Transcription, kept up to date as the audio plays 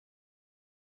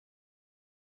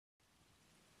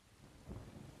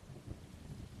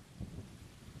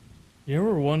You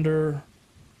ever wonder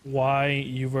why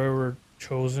you've ever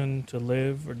chosen to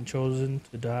live or chosen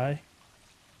to die?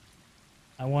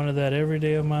 I wanted that every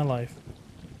day of my life.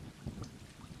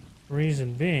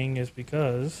 Reason being is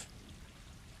because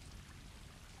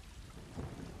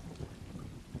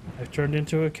I've turned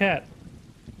into a cat.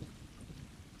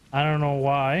 I don't know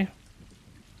why,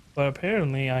 but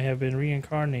apparently I have been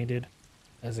reincarnated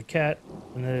as a cat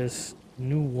in this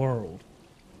new world,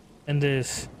 in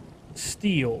this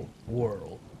steel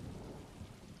world.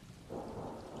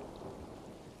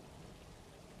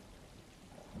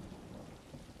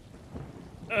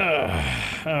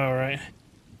 All right.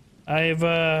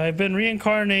 I've been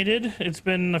reincarnated. It's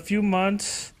been a few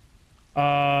months.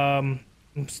 I'm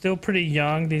still pretty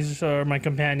young. These are my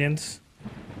companions.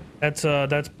 That's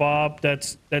Bob.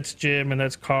 That's Jim, and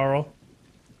that's Carl.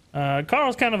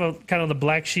 Carl's kind of the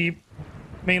black sheep,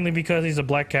 mainly because he's a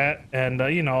black cat, and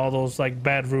you know, all those like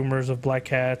bad rumors of black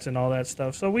cats and all that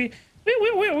stuff. So we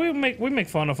make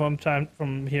fun of him time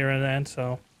from here and then.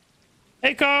 So,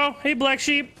 hey Carl, hey black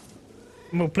sheep,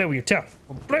 I'm gonna play with your tail.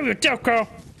 I'm gonna play with your tail, Carl.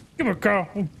 Come here, Carl.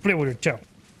 I'm gonna play with your tail.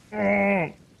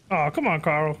 Oh, come on,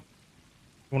 Carl. You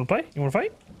wanna play? You wanna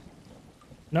fight?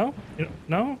 No?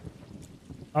 No?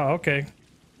 Oh, okay.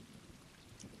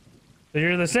 So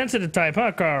you're the sensitive type,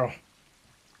 huh, Carl?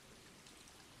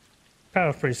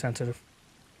 Carl's pretty sensitive.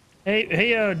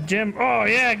 Hey, Jim. Oh,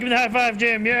 yeah, give me the high five,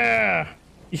 Jim. Yeah.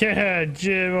 Yeah,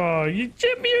 Jim. Oh,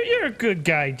 Jim, you're a good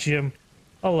guy, Jim.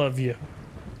 I love you.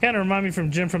 Kind of remind me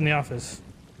from Jim from The Office.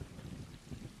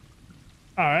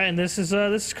 All right, and this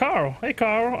is Carl. Hey,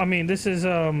 Carl. I mean, this is,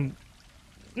 no,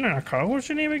 not Carl. What's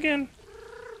your name again?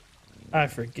 I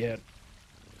forget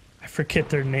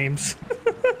their names.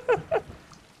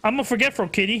 I'm a forgetful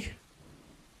kitty.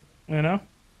 You know?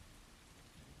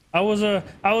 I was a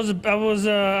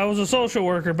social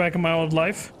worker back in my old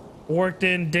life. Worked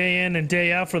in and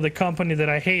day out for the company that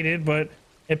I hated, but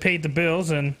it paid the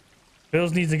bills, and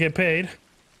bills needs to get paid.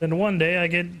 Then one day I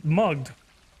get mugged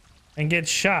and get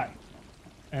shot,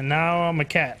 and now I'm a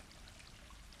cat.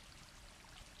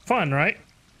 Fun, right?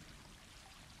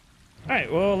 All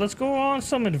right, well, let's go on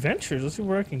some adventures. Let's see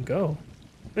where I can go.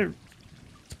 It's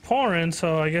pouring,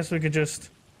 so I guess we could just.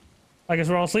 I guess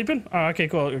we're all sleeping. Oh, okay,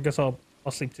 cool. I guess I'll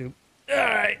sleep too. All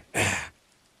right.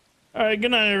 All right.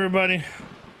 Good night, everybody.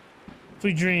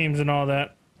 Sweet dreams and all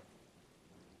that.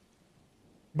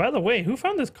 By the way, who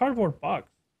found this cardboard box?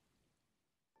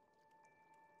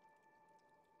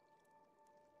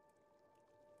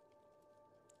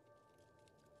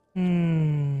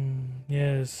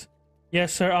 Yes.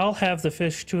 Yes, sir. I'll have the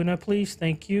fish tuna, please.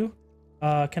 Thank you.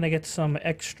 Can I get some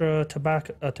extra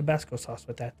Tabasco sauce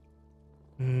with that?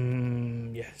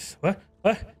 Yes. What?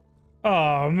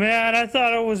 Oh, man, I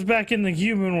thought I was back in the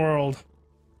human world.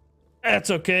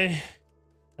 That's okay.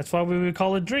 That's why we would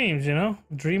call it dreams, you know?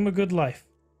 Dream a good life.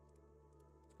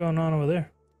 What's going on over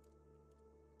there?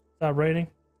 Stop raining.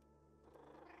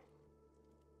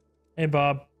 Hey,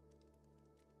 Bob.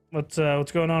 What's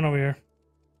going on over here?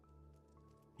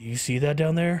 Do you see that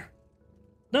down there?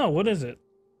 No, what is it?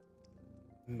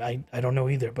 I don't know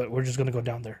either, but we're just gonna go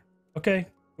down there. Okay,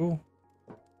 cool.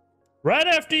 Right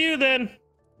after you, then.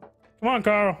 Come on,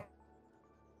 Carl.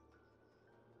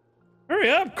 Hurry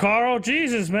up, Carl.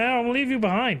 Jesus, man. I'm gonna leave you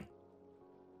behind.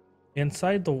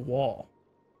 Inside the wall.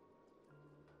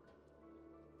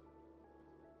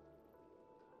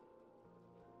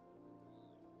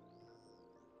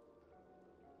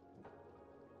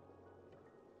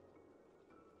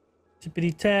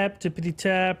 Tippity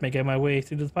tap, making my way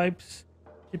through the pipes.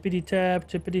 Tippity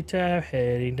tap,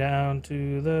 heading down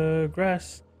to the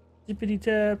grass. Tippity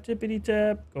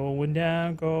tap, going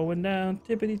down,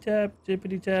 tippity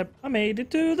tap, I made it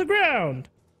to the ground.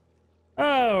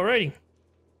 Alrighty.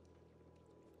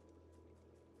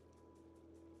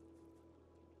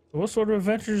 So what sort of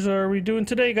adventures are we doing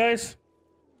today, guys?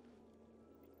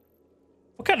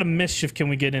 What kind of mischief can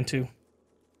we get into?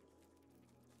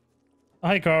 Oh,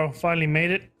 hi, Carl. Finally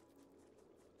made it.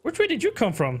 Which way did you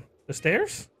come from? The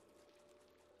stairs?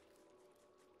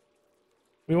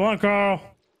 We want, Carl.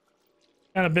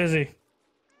 Kind of busy.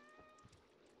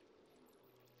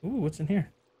 Ooh, what's in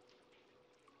here?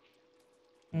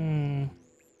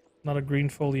 Not a green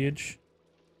foliage.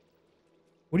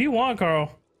 What do you want,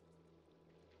 Carl?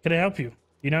 Can I help you?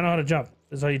 You don't know how to jump.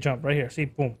 This is how you jump. Right here. See,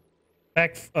 boom.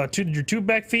 Back, your two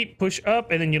back feet, push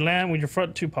up, and then you land with your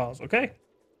front two paws. Okay?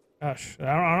 Gosh,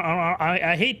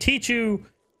 I hate teaching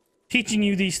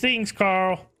you these things,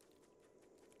 Carl.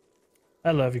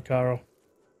 I love you, Carl.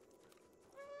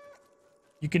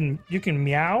 You can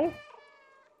meow?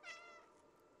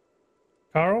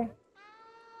 Carl?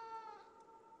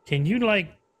 Can you,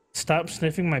 like, stop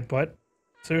sniffing my butt?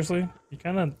 Seriously? You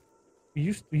kind of...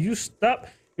 You stop...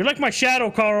 You're like my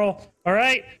shadow, Carl. All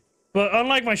right? But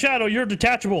unlike my shadow, you're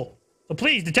detachable. So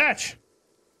please, detach.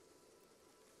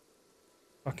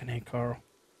 Fucking hate Carl.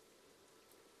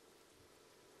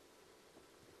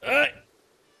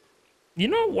 You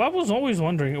know, I was always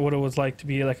wondering what it was like to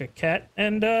be like a cat,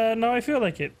 and now I feel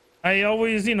like it. I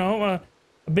always, you know, a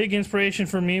big inspiration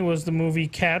for me was the movie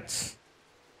Cats.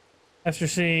 After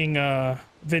seeing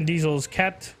Vin Diesel's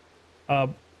cat a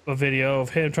video of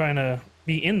him trying to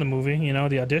be in the movie, you know,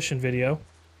 the audition video,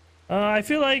 I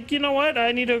feel like, you know what,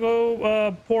 I need to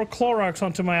go pour Clorox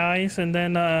onto my eyes, and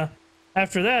then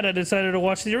after that I decided to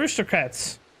watch The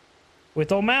Aristocrats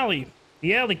with O'Malley,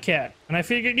 the alley cat, and I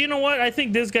figured, you know what, I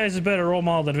think this guy's a better role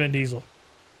model than Vin Diesel,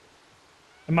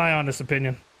 in my honest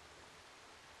opinion.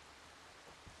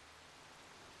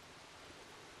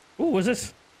 Ooh, what's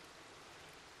this?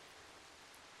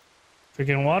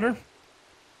 Drinking water?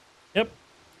 Yep.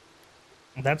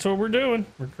 That's what we're doing.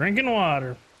 We're drinking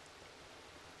water.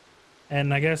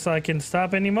 And I guess I can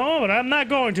stop any more, but I'm not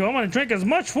going to. I'm going to drink as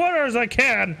much water as I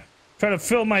can. Try to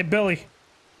fill my belly.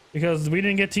 Because we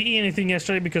didn't get to eat anything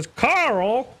yesterday because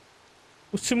Carl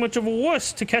was too much of a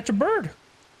wuss to catch a bird.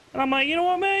 And I'm like, you know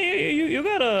what, man? You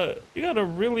gotta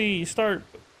really start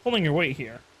pulling your weight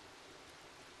here.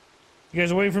 You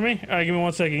guys are waiting for me? All right, give me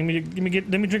 1 second.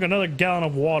 Let me drink another gallon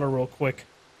of water real quick.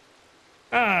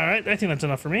 All right, I think that's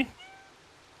enough for me.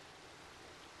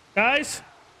 Guys,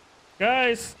 all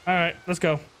right, let's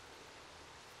go.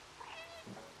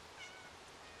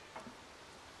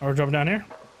 Oh, we're jumping down here.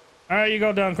 All right, you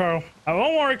go down, Carl. Oh,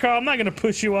 don't worry, Carl. I'm not gonna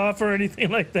push you off or anything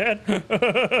like that. Come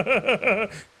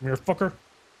here, fucker.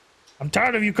 I'm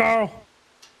tired of you, Carl.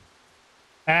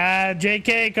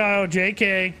 JK, Carl,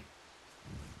 JK.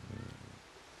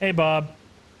 Hey, Bob.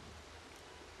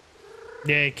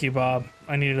 Thank you, Bob.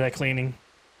 I needed that cleaning.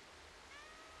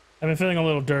 I've been feeling a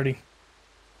little dirty.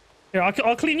 Here,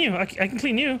 I'll clean you. I can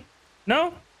clean you.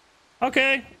 No?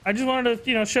 Okay. I just wanted to,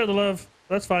 you know, share the love.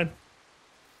 That's fine.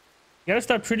 You gotta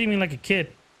stop treating me like a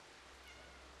kid.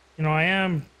 You know, I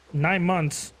am 9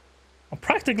 months. I'm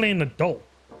practically an adult.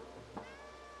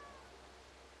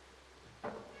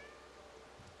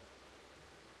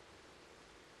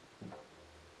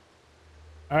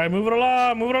 All right, move it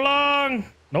along, move it along.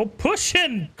 No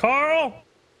pushing, Carl.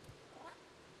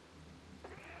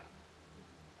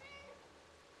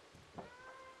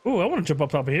 Ooh, I want to jump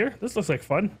up top of here. This looks like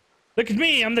fun. Look at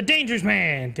me, I'm the dangerous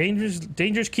man.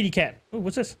 Dangerous kitty cat. Ooh,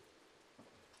 what's this?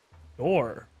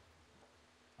 Door.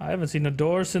 I haven't seen a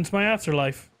door since my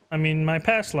afterlife. I mean, my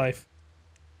past life.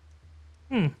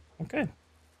 Okay. If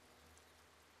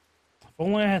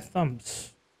only I had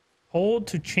thumbs. Hold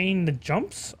to chain the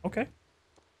jumps? Okay.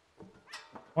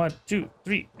 1, 2,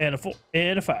 3, and a 4,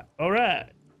 and a 5. All right.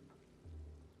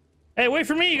 Hey, wait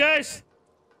for me, you guys.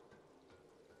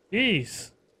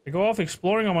 Jeez. I go off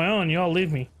exploring on my own. You all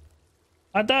leave me.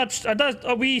 I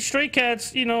thought we stray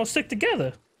cats, you know, stick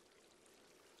together.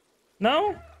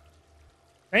 No?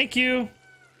 Thank you.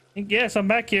 Yes, I'm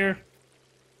back here.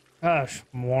 Gosh,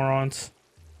 morons.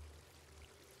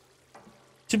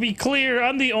 To be clear,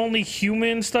 I'm the only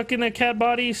human stuck in a cat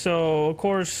body, so of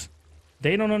course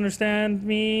they don't understand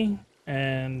me,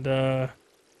 and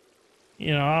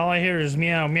you know, all I hear is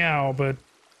meow meow. But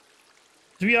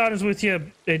to be honest with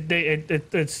you,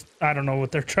 it's I don't know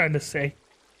what they're trying to say.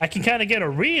 I can kind of get a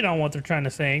read on what they're trying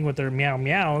to say with their meow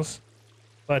meows,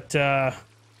 but and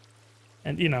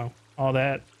you know, all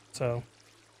that. So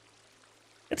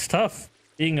it's tough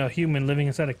being a human living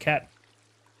inside a cat,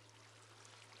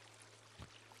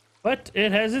 but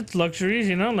it has its luxuries,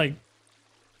 you know, like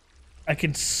I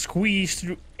can squeeze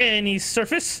through any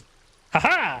surface.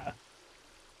 Haha!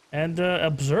 And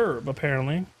observe,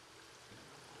 apparently.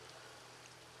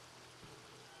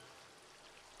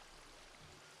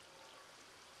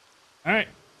 Alright.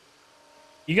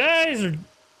 You guys are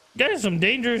some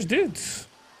dangerous dudes.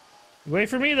 Wait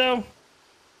for me though.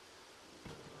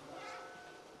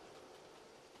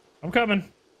 I'm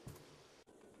coming.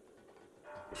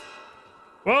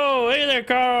 Whoa, hey there,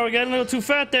 Carl. You got a little too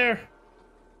fat there.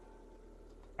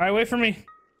 Alright, wait for me.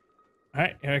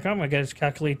 Alright, here I come. I gotta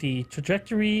calculate the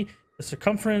trajectory, the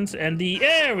circumference, and the...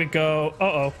 There we go.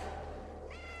 Uh-oh.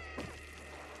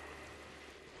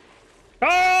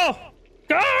 Carl!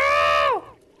 Carl!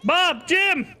 Bob!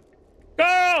 Jim!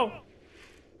 Carl!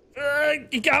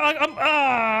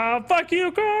 Fuck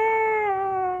you, Carl!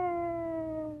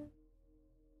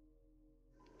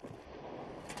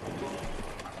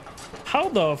 How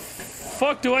the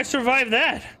fuck do I survive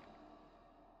that?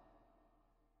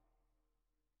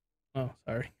 Oh,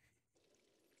 sorry.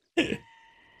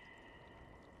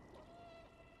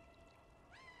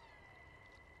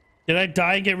 Did I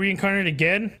die and get reincarnated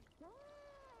again?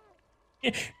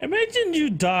 Imagine you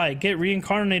die, get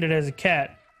reincarnated as a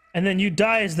cat, and then you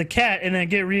die as the cat and then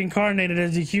get reincarnated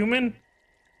as a human?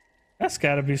 That's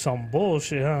gotta be some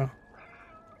bullshit, huh?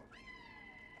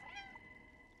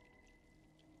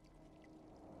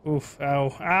 Oof,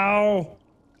 ow, ow!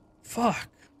 Fuck.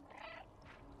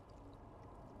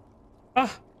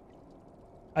 Ah!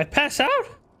 I pass out?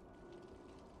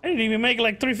 I didn't even make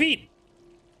like 3 feet.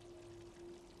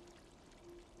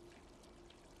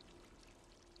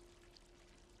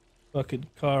 Fucking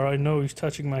car, I know he's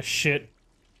touching my shit.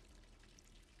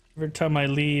 Every time I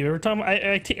leave, every time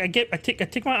I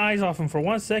take my eyes off him for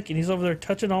 1 second, he's over there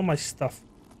touching all my stuff.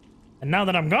 And now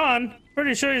that I'm gone,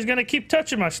 pretty sure he's gonna keep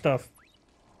touching my stuff.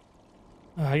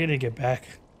 I gotta get back.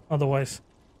 Otherwise,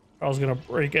 Carl's gonna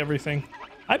break everything.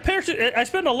 I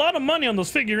spent a lot of money on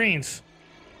those figurines.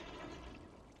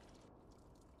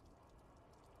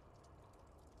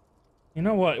 You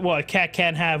know what? What, a cat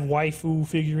can't have waifu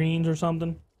figurines or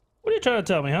something? What are you trying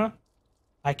to tell me, huh?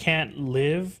 I can't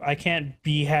live? I can't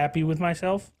be happy with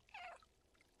myself?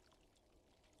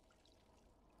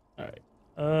 Alright.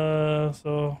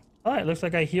 Alright, looks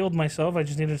like I healed myself. I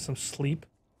just needed some sleep.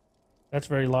 That's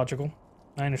very logical.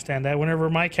 I understand that. Whenever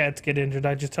my cats get injured,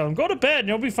 I just tell them, go to bed and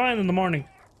you'll be fine in the morning.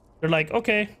 They're like,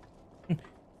 okay.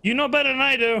 You know better than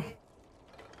I do.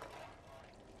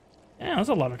 Yeah, there's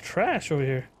a lot of trash over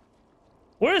here.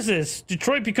 What is this?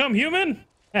 Detroit Become Human?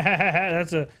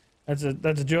 that's a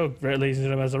joke, ladies and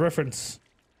gentlemen, as a reference.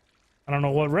 I don't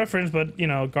know what reference, but you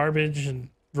know, garbage and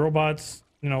robots,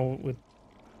 you know, with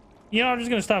I'm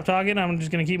just gonna stop talking, I'm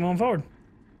just gonna keep moving forward.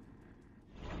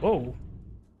 Whoa.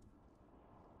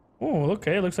 Oh,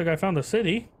 okay, looks like I found the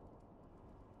city.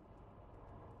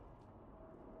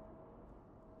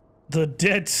 The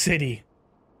dead city.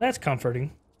 That's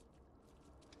comforting.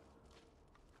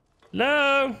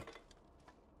 Hello?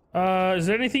 Is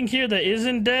there anything here that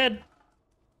isn't dead?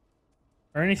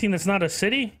 Or anything that's not a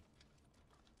city?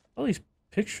 All these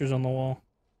pictures on the wall.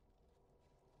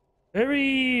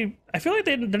 I feel like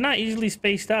they're not easily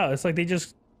spaced out. It's like they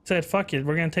just said, fuck it,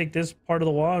 we're gonna take this part of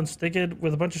the wall and stick it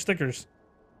with a bunch of stickers.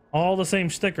 All the same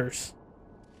stickers.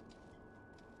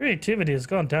 Creativity has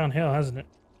gone downhill, hasn't it?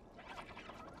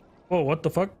 Whoa, what the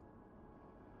fuck?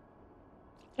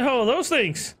 Oh, those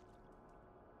things!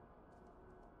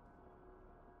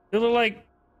 They look like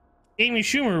Amy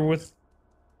Schumer with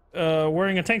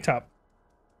wearing a tank top.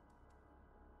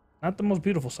 Not the most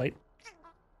beautiful sight.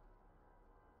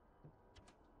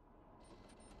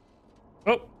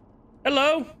 Oh,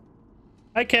 hello.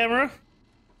 Hi, camera.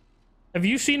 Have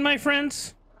you seen my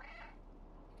friends?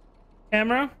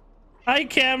 Camera? Hi,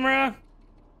 camera.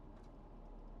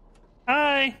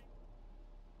 Hi.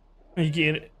 You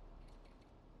get it.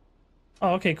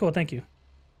 Oh, okay, cool. Thank you.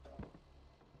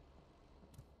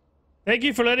 Thank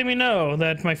you for letting me know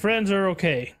that my friends are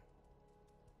okay.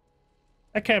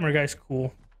 That camera guy's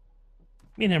cool.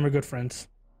 Me and him are good friends.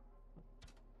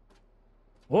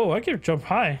 Whoa, I can jump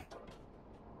high.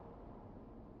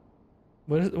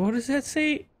 What does that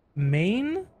say?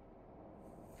 Main?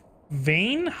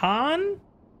 Vein? Han?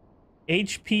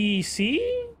 HPC?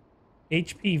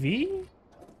 HPV?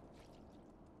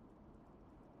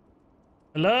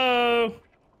 Hello?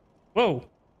 Whoa.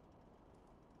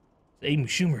 Amy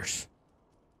Schumer's.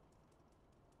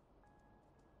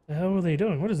 The hell are they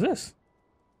doing? What is this?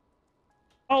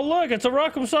 Oh look, it's a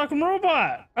Rock'em Sock'em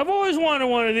robot. I've always wanted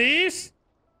one of these.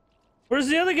 Where's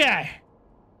the other guy?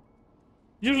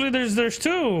 Usually there's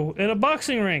two in a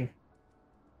boxing ring.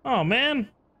 Oh man,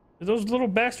 did those little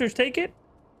bastards take it?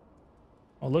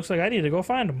 Well, looks like I need to go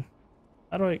find them.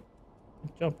 How do I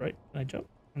jump? Right? Can I jump?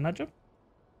 Can I not jump?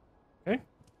 Okay.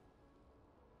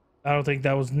 I don't think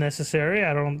that was necessary.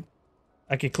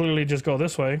 I could clearly just go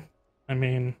this way. I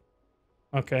mean,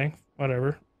 okay,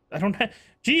 whatever. I don't have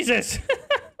Jesus.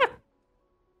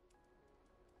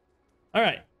 All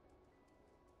right.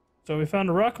 So we found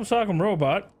a Rock'em Sock'em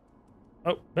robot.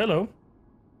 Oh, hello.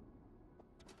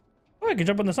 Oh, I can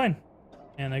jump on the sign.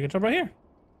 And I can jump right here.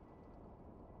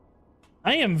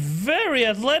 I am very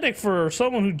athletic for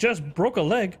someone who just broke a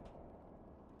leg.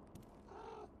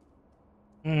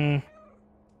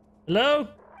 Hello?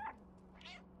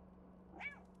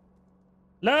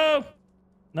 Hello?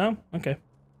 No? Okay.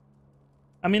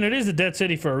 I mean, it is a dead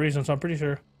city for a reason, so I'm pretty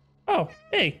sure. Oh,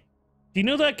 hey. Do you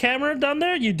know that camera down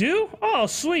there? You do? Oh,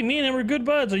 sweet. Me and him are good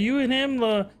buds. Are you and him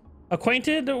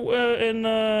acquainted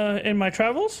in my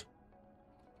travels?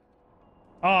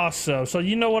 Awesome. So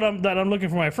you know that I'm looking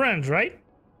for my friends, right?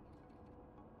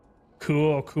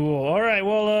 Cool, cool. All right.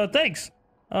 Well, thanks.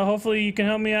 Hopefully you can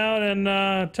help me out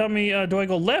and tell me, do I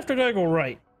go left or do I go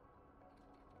right?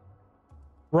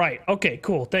 Right. Okay,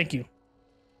 cool. Thank you.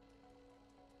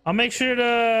 I'll make sure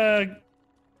to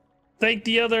thank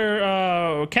the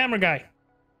other camera guy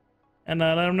and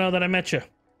let him know that I met you.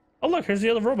 Oh, look, here's the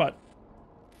other robot.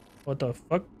 What the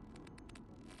fuck?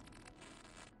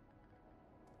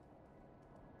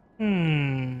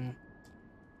 Hmm.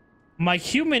 My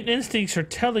human instincts are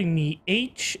telling me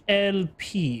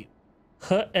HLP.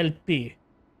 HLP.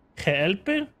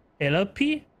 HLP?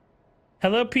 HLP?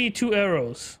 HLP 2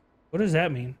 arrows. What does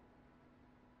that mean?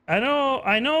 I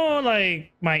know,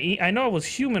 like, I know I was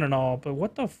human and all, but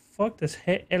what the fuck does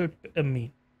HLP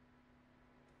mean?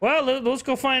 Well, let's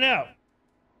go find out.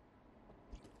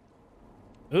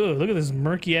 Ugh, look at this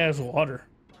murky ass water.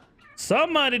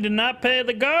 Somebody did not pay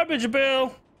the garbage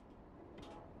bill.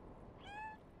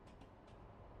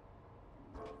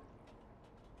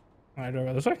 All right, do I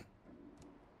go this way?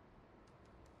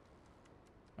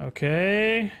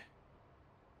 Okay.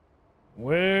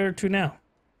 Where to now?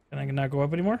 Can I not go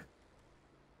up anymore?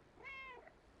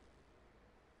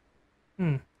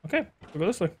 Okay. We'll go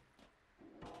this way.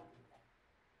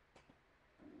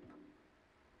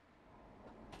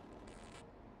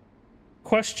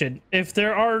 Question. If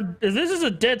this is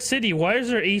a dead city, why is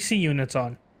there AC units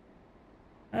on?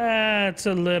 That's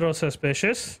a little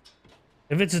suspicious.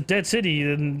 If it's a dead city,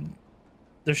 then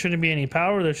there shouldn't be any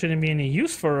power. There shouldn't be any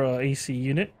use for a AC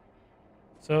unit.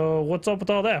 So what's up with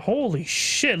all that? Holy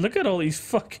shit, look at all these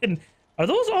fucking... Are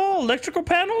those all electrical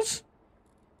panels?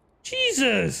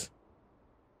 Jesus.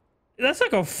 That's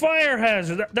like a fire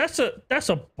hazard. That's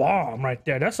a bomb right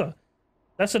there. That's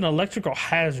an electrical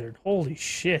hazard. Holy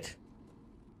shit.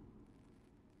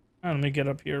 Let me get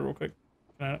up here real quick.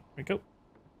 There we go.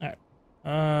 All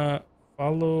right.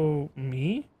 Follow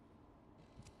me.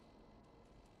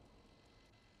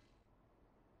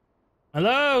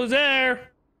 Hello, who's there?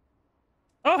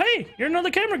 Oh, hey, you're another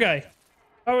camera guy.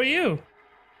 How are you?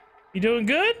 You doing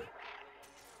good?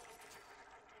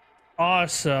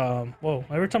 Awesome. Whoa,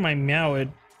 every time I meow it.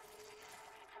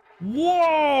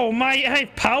 Whoa, I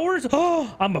have powers?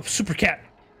 Oh, I'm a super cat.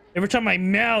 Every time I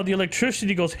meow, the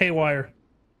electricity goes haywire.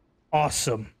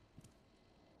 Awesome.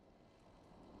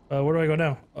 Where do I go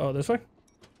now? Oh, this way?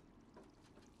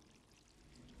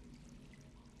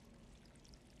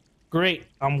 Great.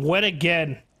 I'm wet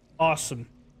again. Awesome.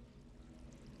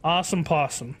 Awesome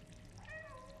possum.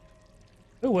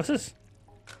 Oh, what's this?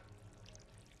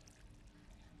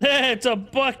 It's a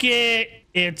bucket.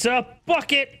 It's a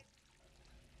bucket.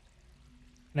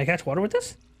 Can I catch water with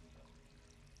this?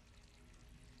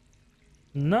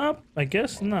 Nope. I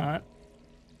guess not.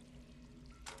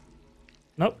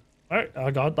 Nope. All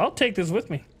right. I'll take this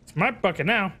with me. It's my bucket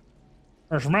now.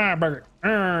 It's my bucket.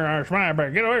 It's my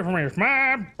bucket. Get away from me. It's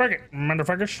my bucket,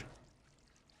 motherfuckers.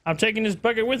 I'm taking this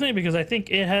bucket with me because I think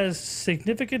it has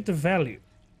significant value.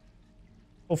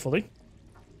 Hopefully.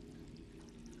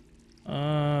 Do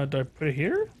I put it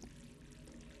here?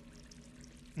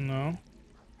 No.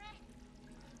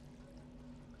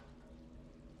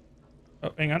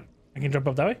 Oh, hang on. I can jump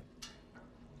up that way.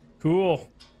 Cool.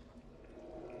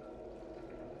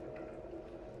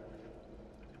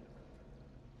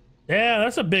 Yeah,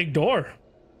 that's a big door.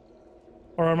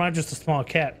 Or am I just a small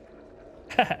cat?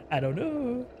 I don't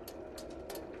know.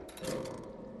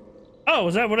 Oh,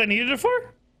 is that what I needed it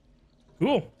for?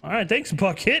 Cool. All right, thanks,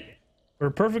 bucket. For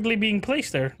perfectly being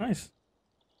placed there. Nice.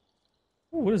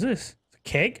 Ooh, what is this? A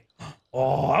keg?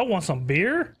 Oh, I want some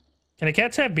beer. Can the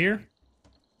cats have beer?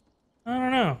 I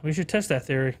don't know. We should test that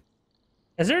theory.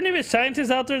 Is there any scientists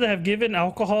out there that have given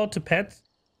alcohol to pets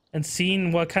and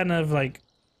seen what kind of like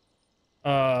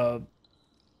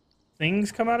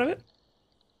things come out of it?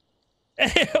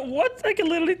 What? I can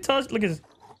literally touch. Look at this.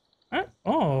 Huh?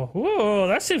 Oh, whoa!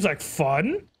 That seems like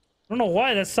fun. I don't know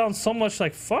why that sounds so much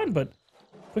like fun, but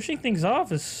pushing things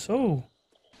off is so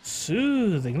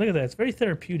soothing. Look at that. It's very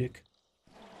therapeutic.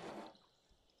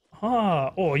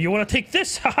 Ah. Oh, you want to take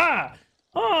this? Haha.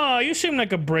 Oh, you seem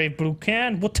like a brave blue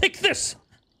can. Well, take this.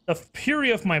 The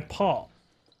fury of my paw.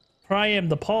 For I am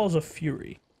the paws of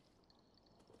fury.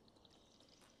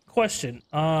 Question.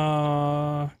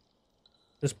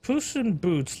 Does Puss in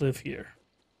Boots live here?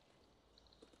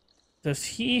 Does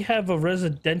he have a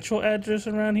residential address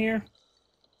around here?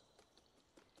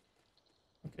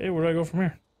 Okay, where do I go from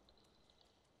here?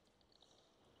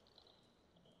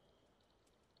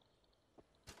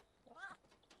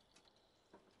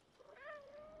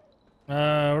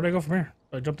 Where do I go from here?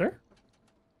 Do I jump there?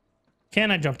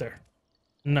 Can I jump there?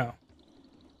 No.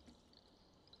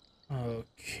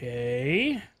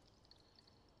 Okay.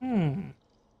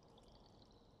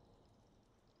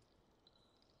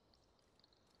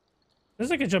 Looks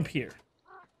like I jump here.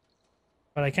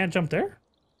 But I can't jump there?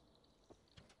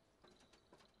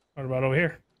 What about over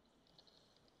here?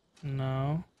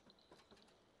 No.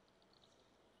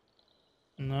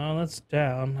 No, that's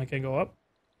down. I can go up.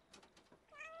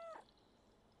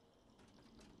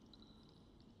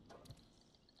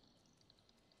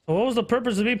 So what was the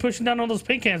purpose of me pushing down all those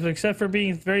paint cans except for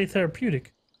being very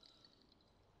therapeutic?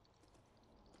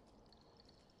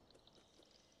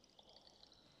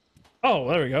 Oh,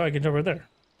 there we go. I can jump right there.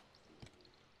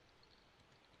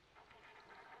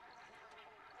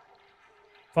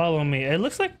 Follow me. It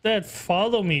looks like that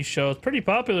Follow Me show is pretty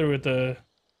popular with the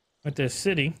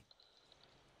city.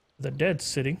 The dead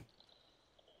city.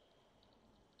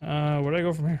 Where do I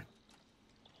go from here?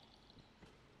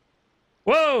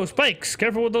 Whoa, spikes!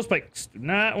 Careful with those spikes. Do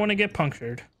not want to get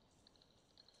punctured.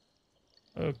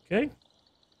 Okay.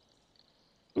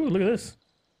 Ooh, look at this.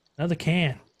 Another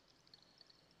can.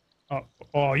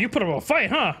 Oh, you put up a fight,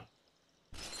 huh?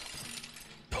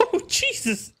 Oh,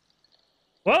 Jesus!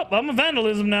 Well, I'm a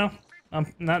vandalism now.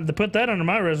 I'm not to put that under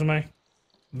my resume.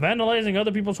 Vandalizing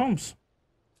other people's homes.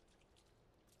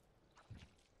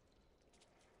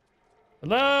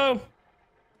 Hello?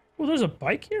 Oh, there's a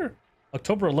bike here.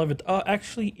 October 11th.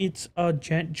 Actually, it's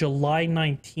July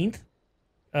 19th.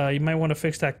 You might want to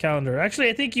fix that calendar. Actually,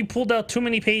 I think you pulled out too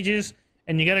many pages,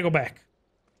 and you gotta go back.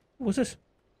 What's this?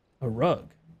 A rug.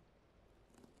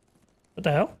 What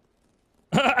the hell?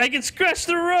 I can scratch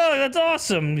the rug. That's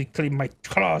awesome. Let me clean my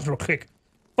claws real quick.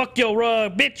 Fuck your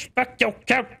rug, bitch. Fuck your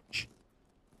couch.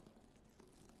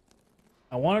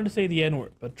 I wanted to say the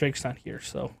N-word, but Drake's not here,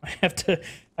 so I have to.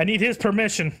 I need his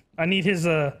permission. I need his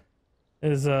what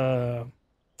is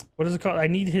it called? I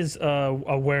need his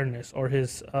awareness or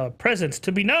his presence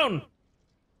to be known.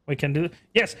 We can do.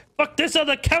 Yes. Fuck this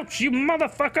other couch, you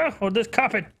motherfucker, or this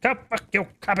carpet. Fuck your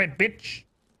carpet, bitch.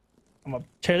 I'm gonna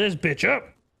tear this bitch up.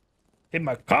 Get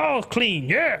my car clean,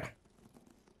 yeah.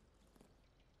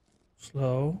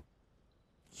 Slow,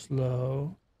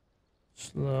 slow,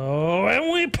 slow,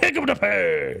 and we pick up the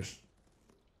pace.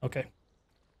 Okay.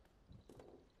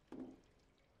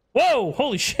 Whoa,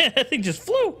 holy shit, that thing just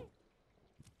flew.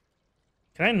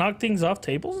 Can I knock things off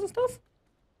tables and stuff?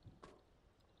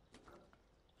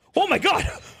 Oh my god!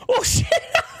 Oh shit!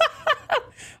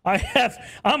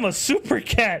 I'm a super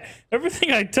cat.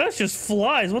 Everything I touch just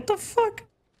flies. What the fuck?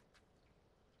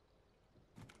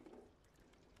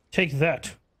 Take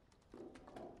that.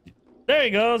 There he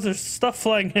goes. There's stuff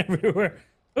flying everywhere.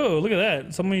 Oh, look at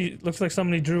that. Somebody looks like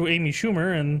somebody drew Amy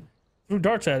Schumer and threw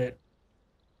darts at it.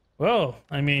 Well,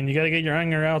 I mean, you gotta get your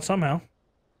anger out somehow.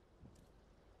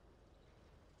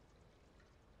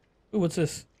 Ooh, what's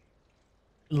this?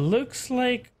 Looks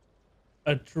like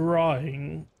a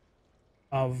drawing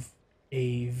of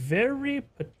a very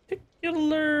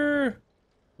particular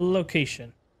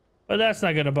location. But that's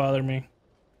not gonna bother me.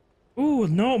 Ooh,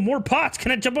 no, more pots.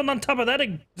 Can I jump on top of that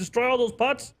and destroy all those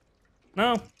pots?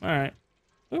 No? Alright.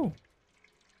 Ooh.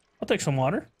 I'll take some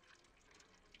water.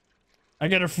 I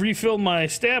gotta refill my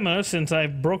stamina since I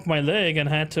broke my leg and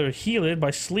had to heal it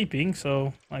by sleeping,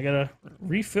 so I gotta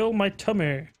refill my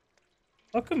tummy.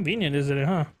 How convenient is it,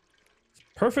 huh? It's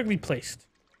perfectly placed.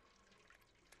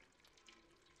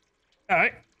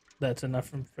 Alright. That's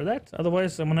enough for that.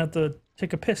 Otherwise, I'm gonna have to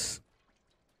take a piss.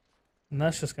 And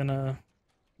that's just gonna...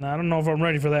 I don't know if I'm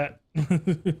ready for that.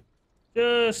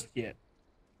 Just yet.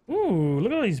 Ooh,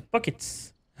 look at all these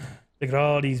buckets. Look at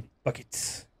all these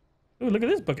buckets. Ooh, look at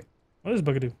this bucket. What does this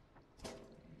bucket do?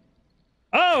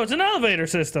 Oh, it's an elevator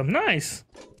system. Nice.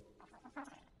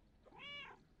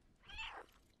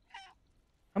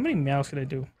 How many meows can I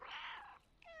do?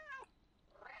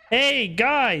 Hey,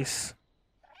 guys.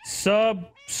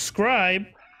 Subscribe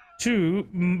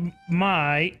to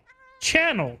my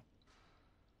channel.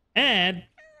 And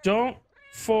don't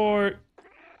forget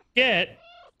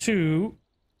to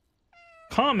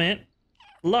comment,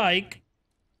 like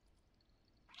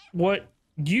what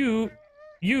you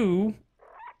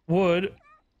would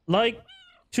like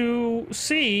to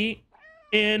see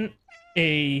in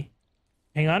a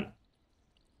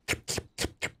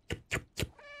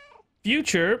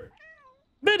future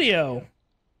video.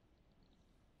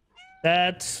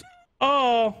 That's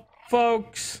all,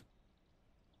 folks.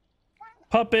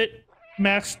 Puppet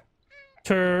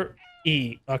Master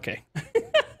E. Okay.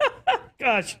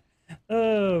 Gosh.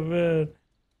 Oh, man.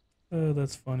 Oh,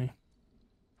 that's funny.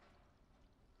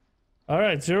 All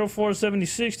right.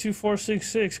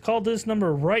 0476-2466. Call this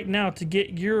number right now to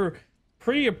get your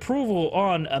pre-approval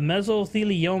on a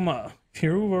mesothelioma. If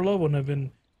you or loved one have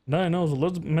been diagnosed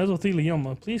with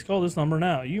mesothelioma, please call this number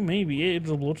now. You may be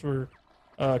eligible for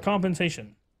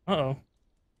compensation. Uh-oh.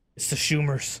 It's the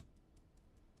Schumers.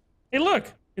 Hey,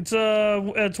 look, it's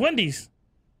Wendy's,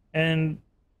 and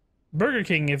Burger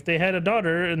King if they had a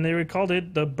daughter and they would called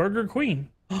it the Burger Queen.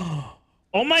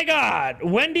 Oh my God,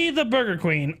 Wendy the Burger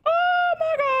Queen. Oh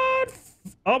my God.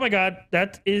 Oh my God,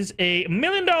 that is a $1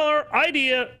 million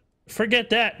idea. Forget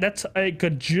that. That's a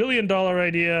gajillion-dollar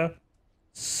idea.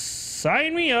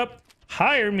 Sign me up,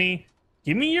 hire me,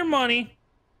 give me your money,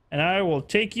 and I will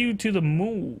take you to the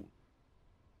moon.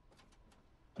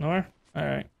 Nowhere? All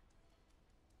right.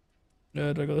 Do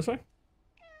I go this way?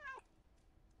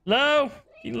 Hello?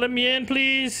 Can you let me in,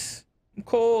 please? I'm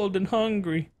cold and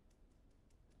hungry.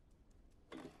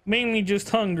 Mainly just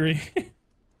hungry.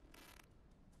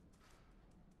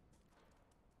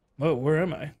 Whoa, where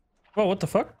am I? Oh, what the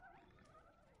fuck?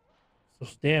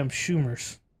 Those damn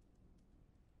Schumers.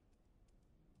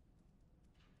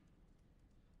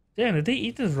 Damn, did they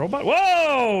eat this robot?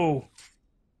 Whoa!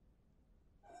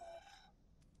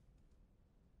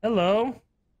 Hello?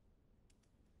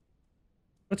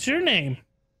 What's your name?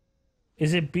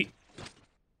 Is it B?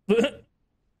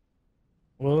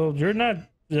 Well, you're not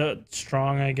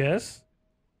strong, I guess.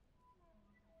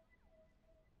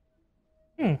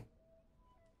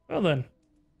 Well then.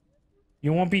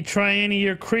 You won't be trying any of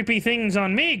your creepy things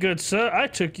on me, good sir. I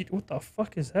took you. What the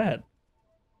fuck is that?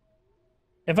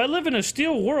 If I live in a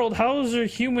steel world, how is there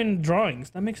human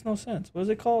drawings? That makes no sense. What is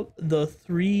it called? The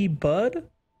Three Bud?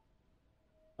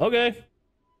 Okay.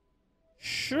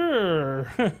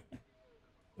 Sure.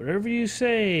 Whatever you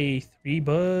say, Three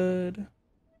Bud.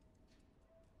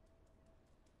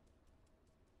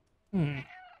 I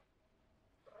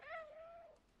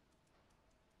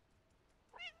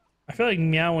feel like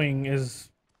meowing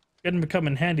is gonna become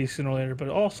in handy sooner or later,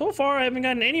 but so far I haven't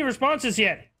gotten any responses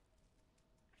yet.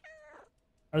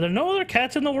 Are there no other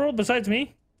cats in the world besides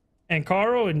me? And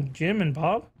Caro and Jim and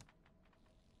Bob?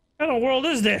 What kind of world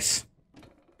is this?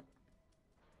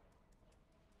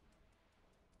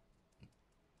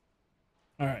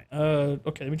 Alright,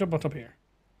 okay, let me jump on top here.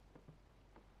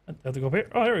 I have to go up here.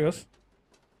 Oh, here he goes.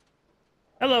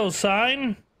 Hello,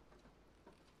 sign.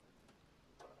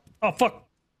 Oh, fuck.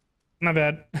 My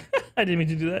bad. I didn't mean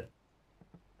to do that.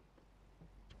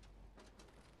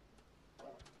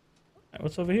 Alright,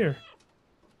 what's over here?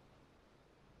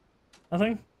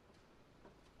 Nothing?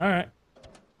 Alright.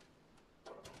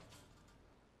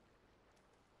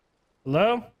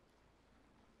 Hello?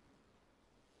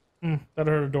 Thought I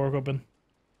heard a door open.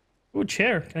 Ooh,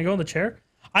 chair. Can I go in the chair?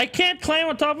 I can't climb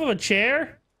on top of a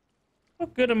chair? How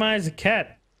good am I as a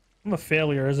cat? I'm a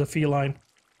failure as a feline.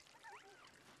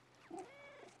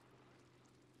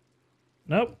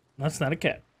 Nope, that's not a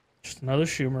cat. Just another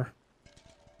Schumer.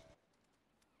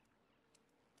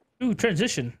 Ooh,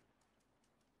 transition.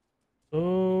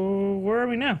 So, where are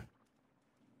we now?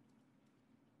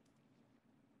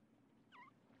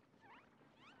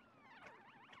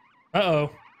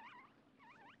 Uh-oh.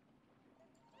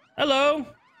 Hello?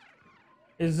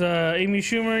 Is, Amy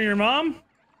Schumer your mom?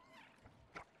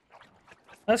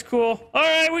 That's cool.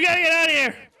 Alright, we gotta get out of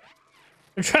here!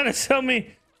 They're trying to sell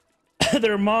me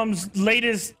their mom's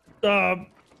latest,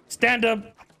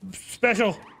 stand-up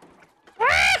special.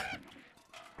 Ah!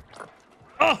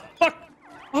 Oh, fuck!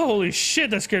 Holy shit,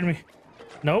 that scared me.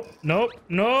 Nope, nope,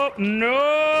 nope,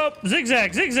 nope!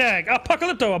 Zigzag, zigzag!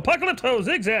 Apocalypto, apocalypto!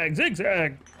 Zigzag,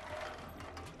 zigzag!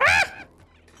 Ah!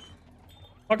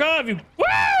 Fuck off, you...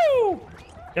 Woo!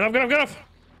 Get off, get off, get off!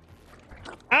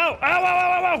 Ow, ow, ow,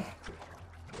 ow, ow, ow!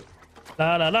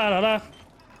 La, la, la, la, la.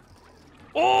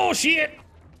 Oh, shit!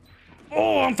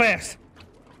 Oh, I'm fast.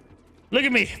 Look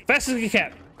at me, fast as a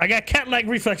cat. I got cat-like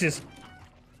reflexes.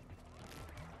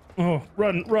 Oh,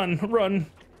 run, run, run.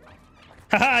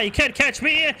 Haha, you can't catch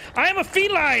me. I am a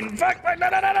feline. Fuck. No,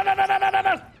 no, no, no, no, no, no, no,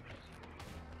 no.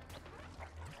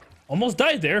 Almost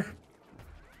died there.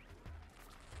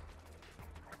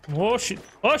 Oh, shit.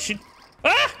 Oh, shit.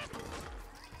 Ah!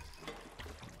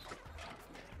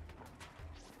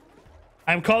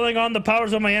 I'm calling on the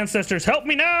powers of my ancestors. Help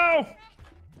me now!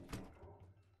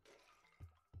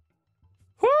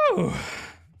 Whew.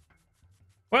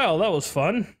 Well, that was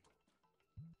fun.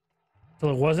 Till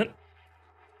it wasn't.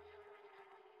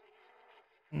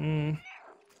 Ooh,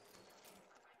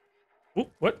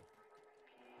 what?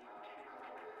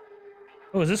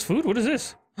 Oh, is this food? What is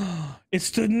this?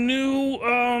 It's the new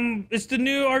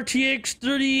RTX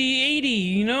 3080,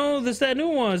 you know? That's that new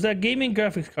one. It's that gaming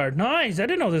graphics card. Nice. I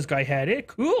didn't know this guy had it.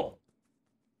 Cool.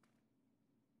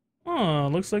 Oh,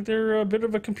 looks like they're a bit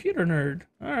of a computer nerd.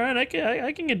 All right,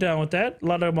 I can get down with that. A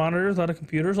lot of monitors, a lot of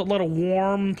computers, a lot of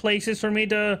warm places for me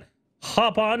to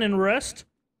hop on and rest.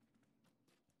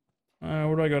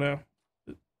 Where do I go now?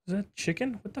 Is that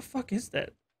chicken? What the fuck is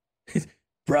that?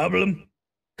 Problem?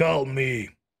 Call me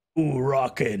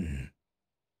Uraken.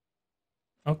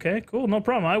 Okay, cool. No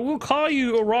problem. I will call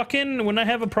you, Rockin', when I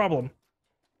have a problem.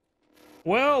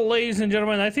 Well, ladies and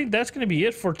gentlemen, I think that's going to be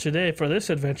it for today for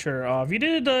this adventure. If you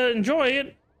did enjoy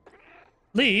it,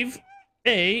 leave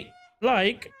a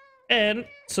like and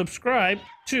subscribe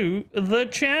to the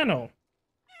channel.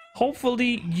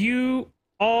 Hopefully, you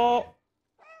all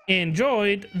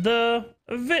enjoyed the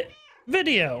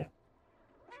video.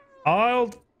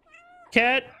 I'll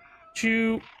catch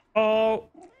you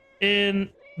all in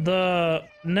the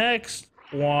next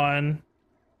one.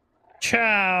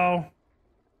 Ciao.